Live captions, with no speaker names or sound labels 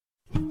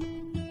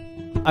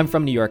I'm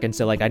from New York, and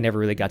so like I never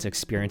really got to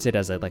experience it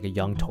as a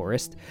young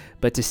tourist.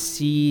 But to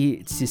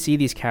see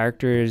these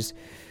characters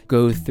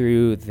go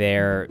through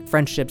their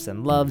friendships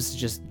and loves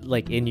just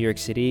like in New York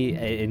City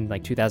in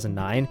like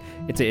 2009,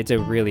 it's a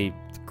really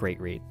great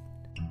read.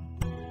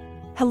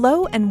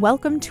 Hello and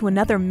welcome to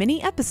another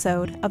mini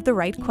episode of The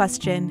Right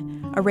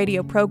Question, a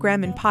radio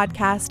program and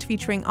podcast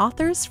featuring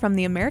authors from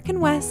the American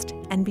West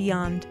and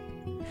beyond.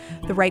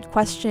 The Right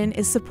Question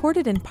is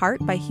supported in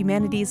part by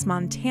Humanities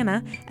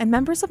Montana and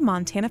members of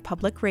Montana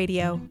Public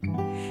Radio,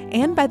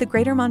 and by the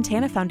Greater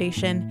Montana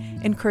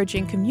Foundation,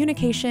 encouraging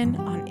communication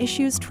on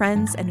issues,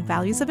 trends, and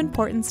values of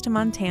importance to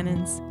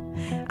Montanans.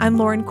 I'm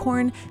Lauren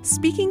Korn,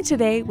 speaking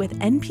today with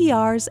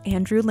NPR's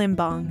Andrew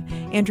Limbong.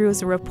 Andrew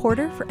is a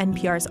reporter for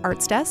NPR's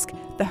Arts Desk,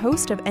 the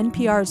host of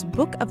NPR's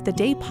Book of the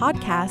Day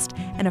podcast,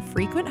 and a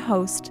frequent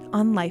host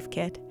on Life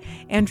Kit.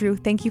 Andrew,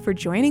 thank you for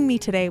joining me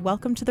today.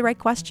 Welcome to The Right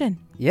Question.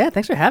 Yeah,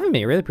 thanks for having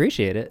me. I really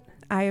appreciate it.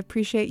 I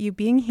appreciate you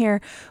being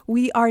here.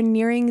 We are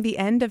nearing the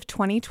end of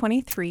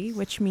 2023,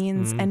 which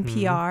means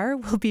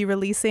NPR will be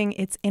releasing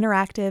its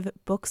interactive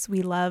Books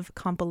We Love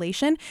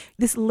compilation.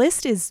 This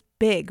list is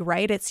big,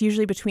 right? It's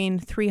usually between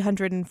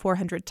 300 and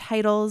 400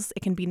 titles.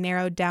 It can be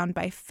narrowed down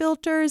by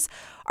filters.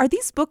 Are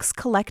these books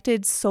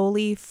collected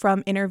solely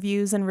from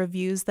interviews and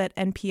reviews that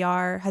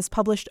NPR has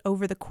published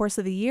over the course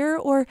of the year,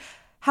 or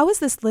how is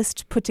this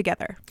list put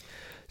together?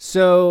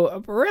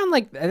 So around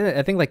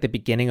I think the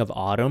beginning of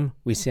autumn,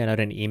 we sent out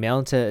an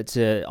email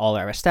to all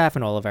our staff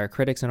and all of our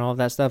critics and all of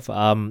that stuff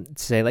to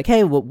say like,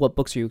 hey, what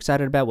books are you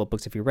excited about? What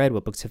books have you read?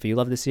 What books have you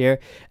loved this year?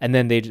 And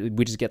then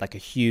we just get like a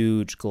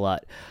huge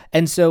glut.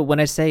 And so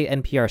when I say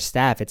NPR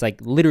staff, it's like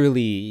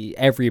literally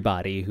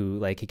everybody who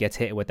like gets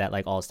hit with that,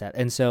 like all staff.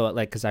 And so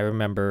like, because I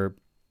remember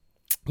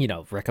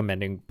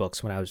recommending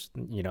books when I was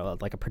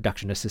like a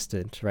production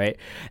assistant, right?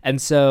 And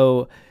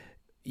so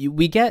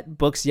we get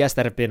books, yes,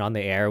 that have been on the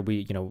air.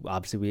 We,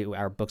 obviously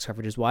our books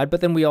coverage is wide,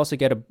 but then we also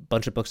get a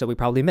bunch of books that we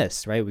probably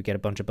missed, right? We get a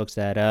bunch of books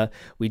that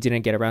we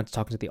didn't get around to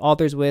talking to the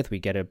authors with. We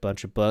get a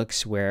bunch of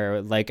books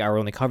where like our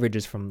only coverage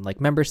is from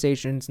like member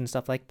stations and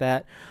stuff like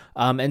that.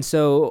 And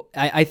so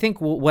I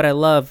think what I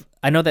love,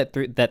 I know that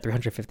that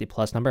 350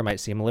 plus number might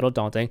seem a little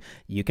daunting.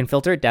 You can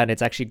filter it down.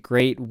 It's actually a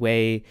great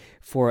way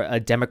for a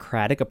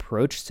democratic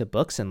approach to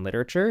books and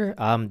literature,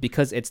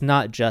 because it's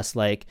not just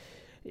like,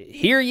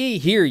 hear ye,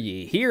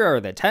 here are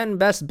the 10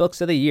 best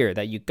books of the year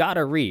that you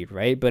gotta read,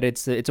 right? But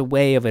it's a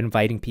way of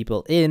inviting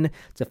people in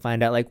to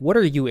find out, like, what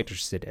are you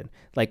interested in?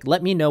 Like,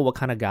 let me know what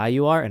kind of guy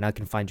you are, and I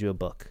can find you a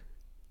book.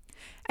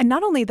 And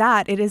not only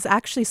that, it has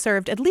actually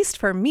served, at least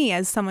for me,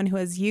 as someone who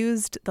has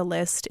used the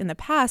list in the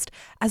past,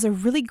 as a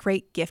really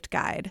great gift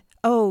guide.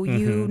 Oh,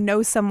 you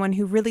know someone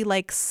who really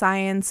likes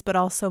science, but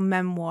also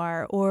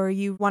memoir, or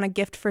you want a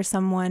gift for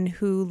someone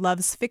who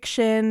loves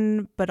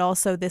fiction, but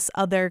also this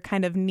other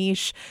kind of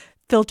niche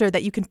filter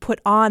that you can put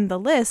on the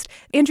list.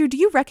 Andrew, do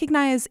you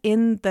recognize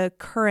in the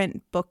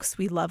current Books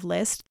We Love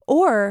list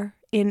or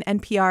in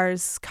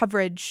NPR's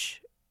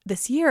coverage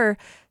this year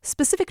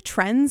specific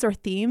trends or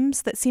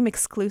themes that seem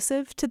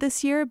exclusive to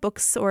this year,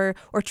 books or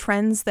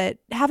trends that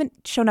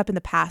haven't shown up in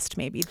the past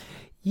maybe?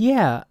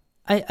 Yeah,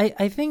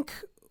 I think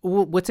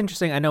what's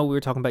interesting, I know we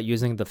were talking about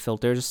using the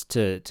filters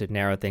to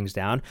narrow things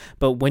down,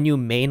 but when you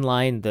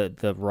mainline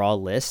the raw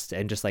list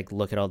and just like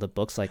look at all the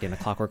books like in A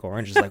Clockwork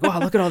Orange, it's like, wow,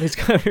 look at all these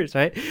covers,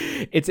 right?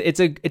 It's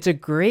a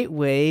great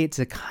way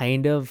to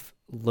kind of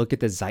look at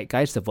the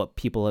zeitgeist of what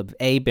people have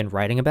been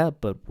writing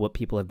about, but what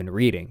people have been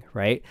reading,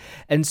 right?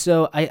 And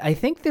so I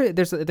think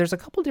there's a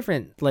couple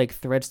different like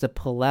threads to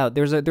pull out.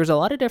 There's a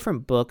lot of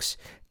different books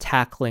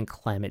tackling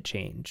climate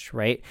change,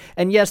 right?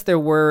 And yes, there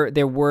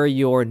were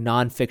your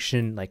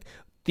nonfiction, like,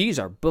 these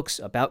are books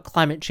about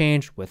climate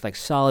change with like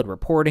solid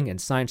reporting and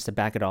science to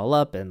back it all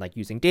up and like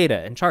using data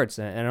and charts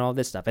and all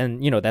this stuff.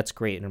 And, that's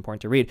great and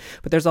important to read.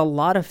 But there's a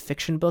lot of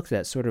fiction books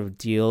that sort of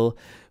deal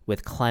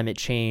with climate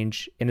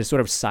change in a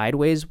sort of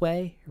sideways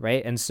way,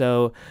 right? And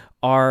so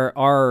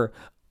are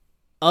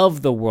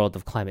of the world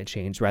of climate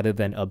change rather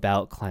than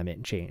about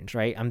climate change,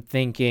 right? I'm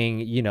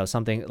thinking,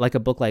 something like a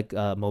book like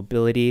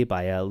Mobility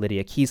by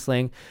Lydia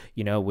Kiesling,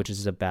 which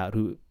is about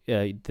who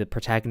the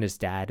protagonist's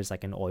dad is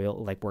like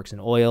works in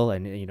oil,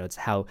 and it's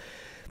how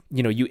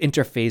you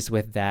interface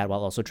with that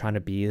while also trying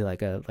to be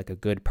like a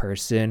good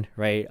person,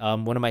 right?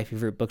 One of my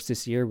favorite books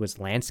this year was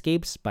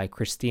Landscapes by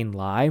Christine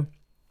Lai.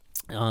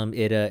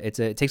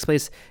 It takes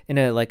place in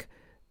a like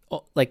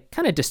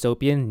kind of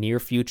dystopian near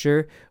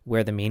future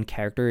where the main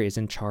character is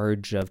in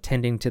charge of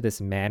tending to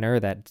this manor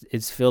that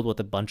is filled with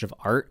a bunch of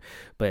art,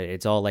 but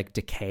it's all like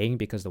decaying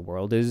because the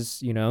world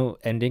is,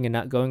 ending and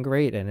not going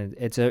great. And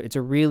it's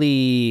a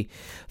really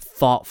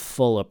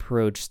thoughtful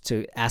approach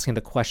to asking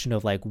the question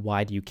of like,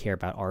 why do you care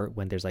about art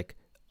when there's like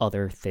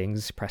other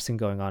things pressing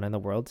going on in the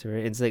world?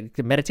 It's like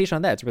the meditation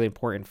on that. It's really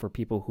important for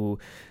people who,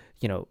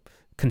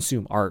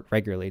 consume art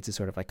regularly to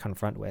sort of like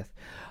confront with.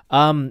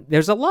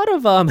 There's a lot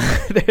of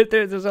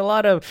there's a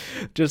lot of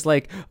just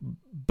like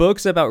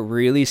books about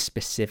really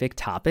specific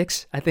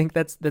topics. I think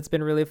that's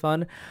been really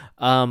fun.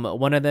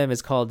 One of them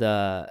is called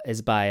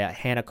is by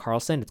Hannah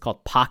Carlson. It's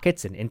called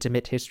Pockets: An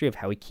Intimate History of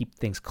How We Keep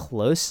Things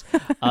Close.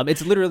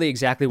 It's literally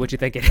exactly what you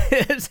think it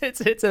is.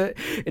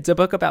 It's a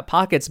book about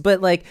pockets,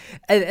 but like,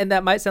 and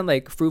that might sound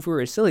like frou-frou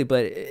or silly,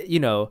 but you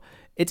know,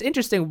 it's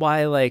interesting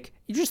why, like,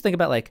 you just think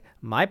about like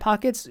my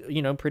pockets,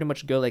 you know, pretty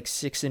much go like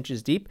 6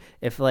 inches deep.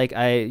 If like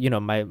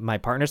my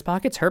partner's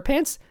pockets, her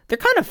pants, they're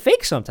kind of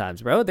fake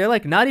sometimes, bro. They're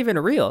like not even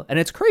real, and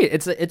it's crazy.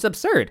 It's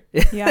absurd.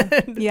 Yeah,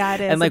 yeah,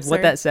 it is. And like absurd.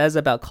 what that says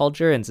about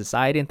culture and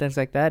society and things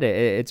like that,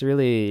 it's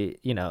really,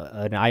 you know,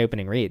 an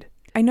eye-opening read.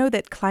 I know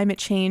that climate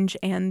change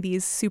and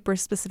these super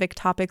specific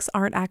topics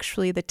aren't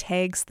actually the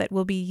tags that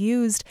will be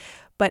used,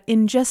 but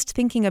in just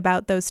thinking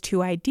about those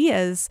two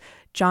ideas,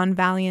 John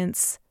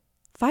Valiant's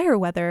Fire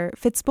Weather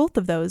fits both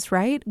of those,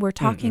 right? We're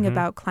talking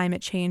about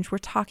climate change. We're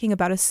talking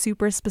about a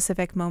super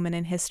specific moment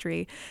in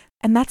history.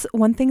 And that's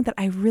one thing that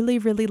I really,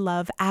 really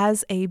love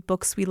as a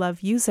Books We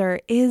Love user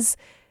is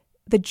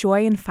the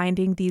joy in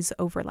finding these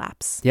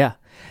overlaps. Yeah.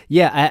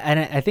 Yeah. And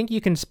I think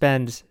you can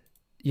spend,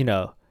 you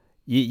know,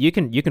 you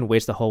can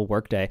waste the whole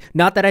workday.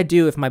 Not that I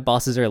do if my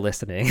bosses are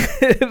listening,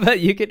 but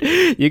you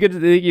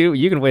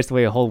can waste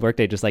away a whole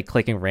workday just like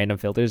clicking random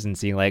filters and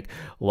seeing like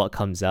what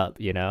comes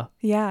up, you know?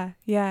 Yeah,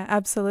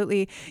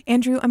 absolutely.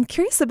 Andrew, I'm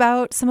curious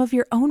about some of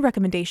your own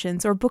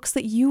recommendations or books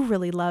that you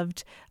really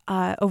loved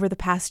over the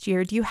past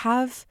year. Do you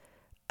have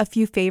a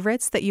few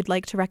favorites that you'd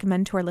like to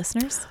recommend to our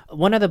listeners?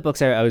 One of the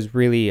books I was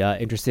really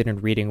interested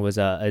in reading was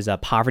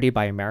Poverty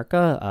by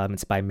America.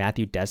 It's by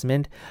Matthew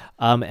Desmond.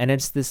 And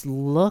it's this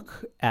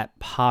look at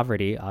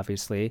poverty,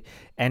 obviously,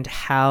 and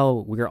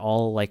how we're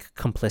all like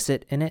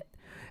complicit in it.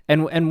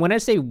 And when I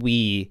say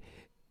we,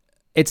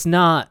 it's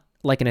not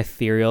like an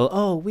ethereal,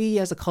 oh, we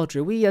as a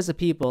culture, we as a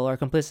people are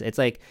complicit. It's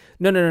like,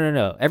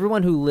 no.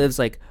 Everyone who lives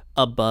like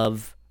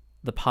above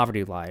the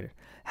poverty line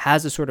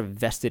has a sort of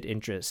vested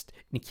interest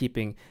in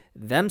keeping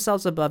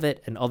themselves above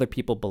it and other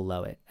people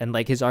below it. And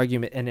like his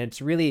argument, and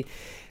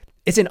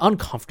it's an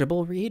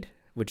uncomfortable read,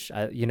 which,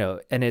 you know,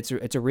 and it's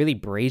a really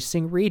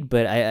bracing read,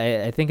 but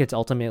I think it's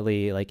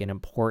ultimately like an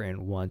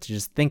important one to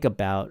just think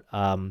about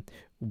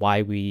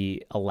why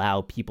we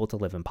allow people to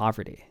live in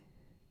poverty.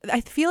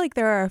 I feel like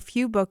there are a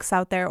few books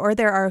out there, or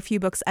there are a few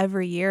books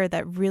every year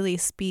that really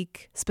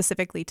speak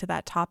specifically to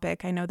that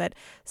topic. I know that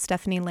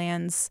Stephanie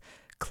Land's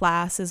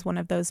Class is one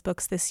of those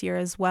books this year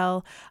as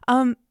well.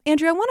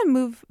 Andrew, I want to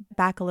move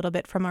back a little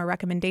bit from our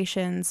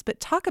recommendations,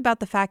 but talk about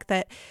the fact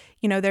that,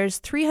 you know, there's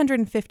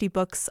 350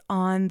 books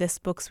on this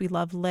Books We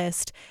Love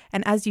list.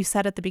 And as you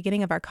said at the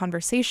beginning of our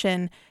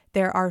conversation,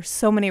 there are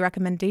so many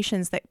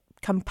recommendations that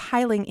come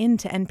piling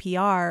into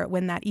NPR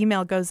when that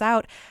email goes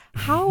out.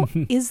 How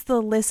is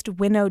the list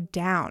winnowed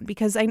down?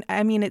 Because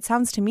I mean, it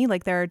sounds to me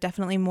like there are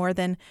definitely more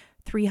than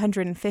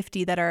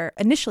 350 that are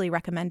initially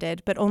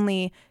recommended, but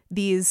only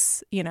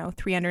these, you know,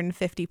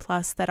 350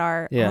 plus that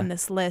are on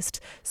this list.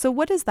 So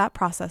what is that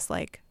process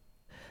like?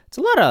 It's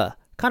a lot of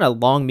kind of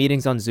long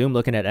meetings on Zoom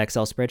looking at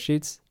Excel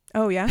spreadsheets.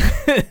 Oh, yeah.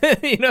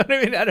 You know what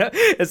I mean?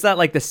 It's not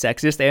like the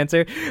sexiest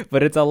answer,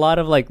 but it's a lot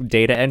of like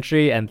data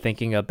entry and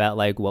thinking about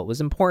like what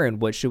was important,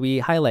 what should we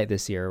highlight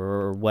this year,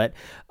 or what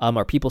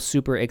are people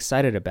super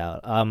excited about?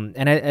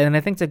 And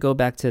I think to go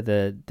back to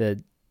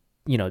the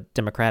you know,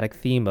 democratic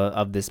theme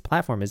of this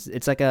platform is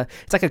it's like a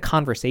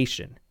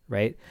conversation,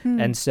 right?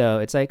 And so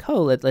it's like,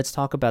 oh, let's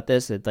talk about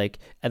this. It's like,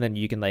 and then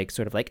you can like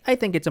sort of like, I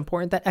think it's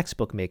important that X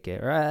book make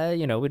it, or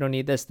you know, we don't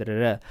need this,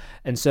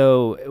 and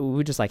so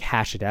we just like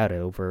hash it out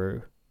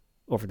over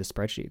the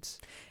spreadsheets.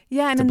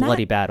 Yeah, and it's a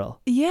bloody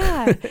battle.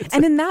 Yeah,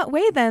 and in that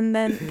way, then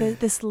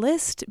this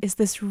list is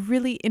this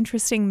really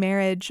interesting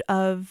marriage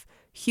of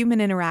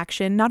human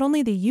interaction, not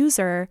only the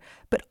user,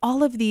 but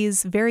all of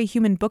these very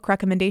human book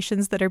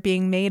recommendations that are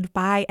being made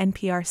by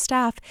NPR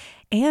staff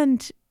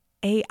and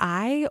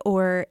AI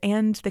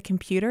and the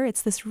computer.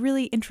 It's this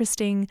really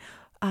interesting,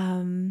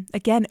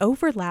 again,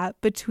 overlap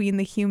between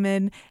the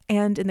human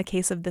and, in the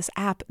case of this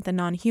app, the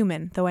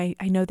non-human, though I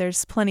know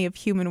there's plenty of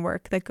human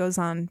work that goes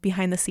on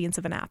behind the scenes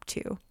of an app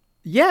too.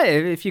 Yeah,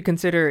 if you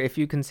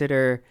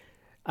consider,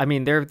 I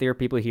mean, there are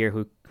people here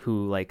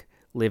who like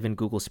live in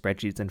Google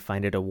spreadsheets and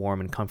find it a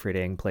warm and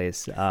comforting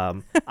place.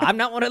 I'm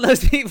not one of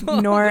those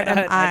people. Nor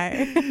am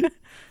I.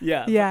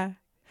 Yeah. Yeah.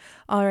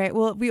 All right.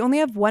 Well, we only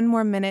have one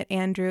more minute,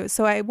 Andrew.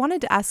 So I wanted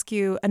to ask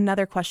you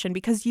another question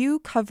because you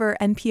cover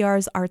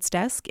NPR's Arts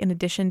Desk in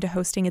addition to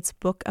hosting its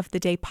Book of the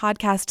Day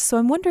podcast. So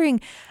I'm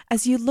wondering,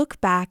 as you look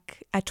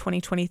back at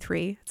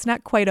 2023, it's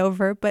not quite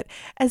over, but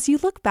as you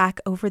look back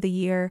over the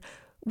year,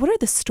 what are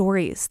the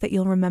stories that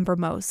you'll remember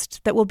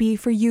most that will be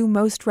for you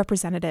most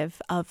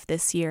representative of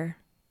this year?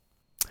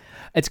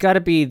 It's got to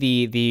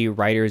be the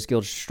Writers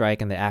Guild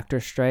strike and the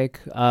actors strike.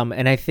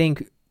 And I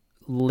think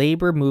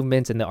labor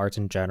movements in the arts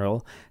in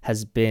general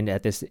has been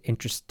at this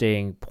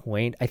interesting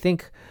point. I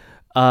think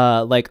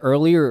like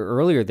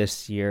earlier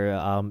this year,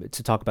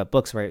 to talk about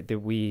books, right? There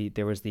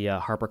was the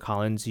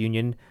HarperCollins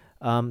union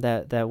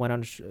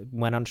that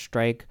went on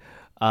strike.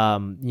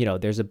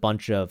 There's a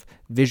bunch of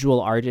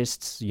visual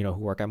artists, who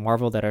work at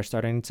Marvel that are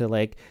starting to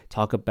like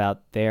talk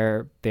about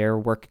their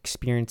work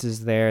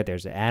experiences there.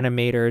 There's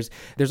animators.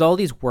 There's all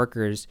these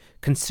workers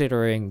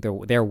considering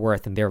their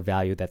worth and their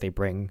value that they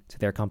bring to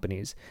their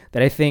companies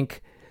that I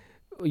think,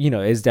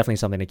 is definitely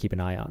something to keep an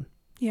eye on.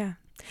 Yeah.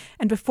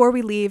 And before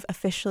we leave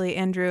officially,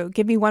 Andrew,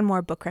 give me one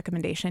more book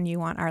recommendation you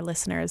want our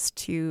listeners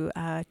to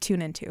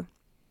tune into.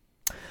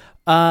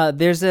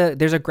 There's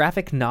a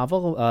graphic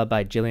novel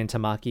by Jillian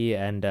Tamaki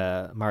and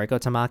Mariko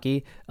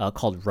Tamaki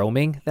called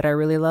Roaming that I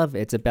really love.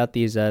 It's about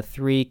these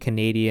three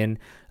Canadian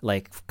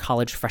like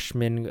college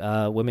freshman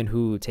women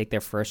who take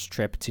their first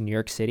trip to New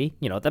York City,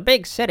 the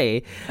big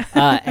city,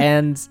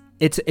 and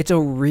it's a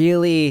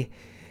really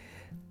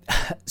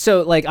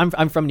so like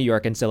I'm from New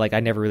York, and so like I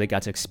never really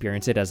got to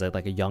experience it as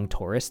a young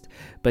tourist,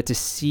 but to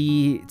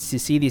see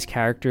these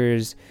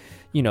characters,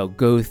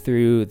 go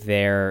through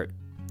their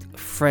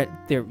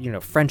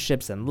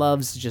friendships and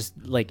loves just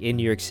like in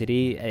New York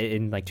City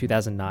in like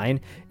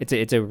 2009,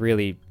 it's a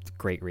really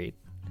great read.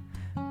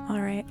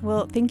 All right.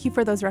 Well, thank you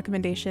for those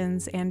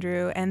recommendations,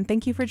 Andrew, and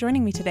thank you for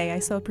joining me today. I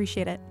so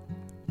appreciate it.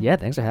 Yeah,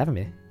 thanks for having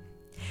me.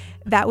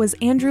 That was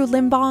Andrew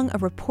Limbong, a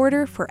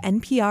reporter for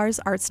NPR's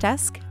Arts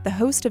Desk, the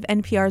host of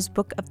NPR's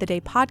Book of the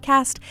Day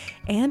podcast,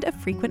 and a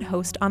frequent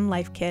host on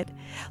Life Kit.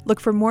 Look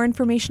for more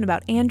information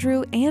about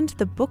Andrew and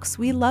the Books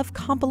We Love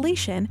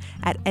compilation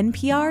at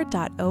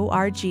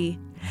npr.org.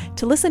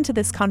 To listen to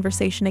this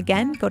conversation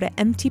again, go to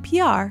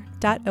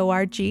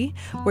mtpr.org,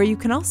 where you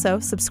can also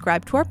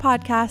subscribe to our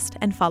podcast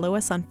and follow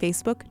us on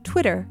Facebook,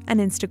 Twitter, and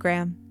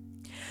Instagram.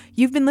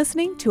 You've been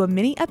listening to a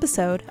mini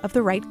episode of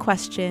The Right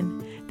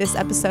Question. This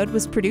episode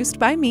was produced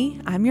by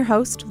me. I'm your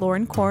host,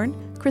 Lauren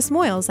Korn. Chris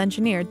Moyles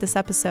engineered this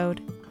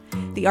episode.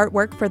 The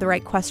artwork for The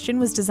Right Question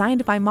was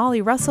designed by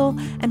Molly Russell,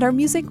 and our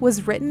music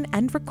was written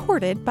and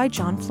recorded by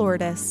John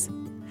Floridis.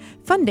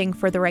 Funding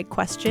for The Right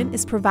Question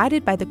is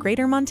provided by the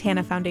Greater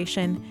Montana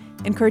Foundation,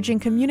 encouraging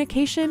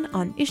communication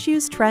on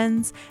issues,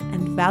 trends,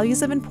 and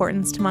values of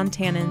importance to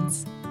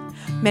Montanans.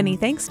 Many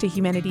thanks to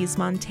Humanities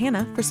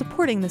Montana for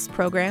supporting this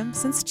program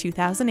since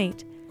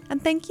 2008,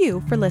 and thank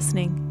you for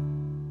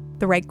listening.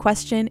 The Right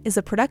Question is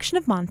a production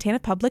of Montana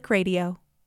Public Radio.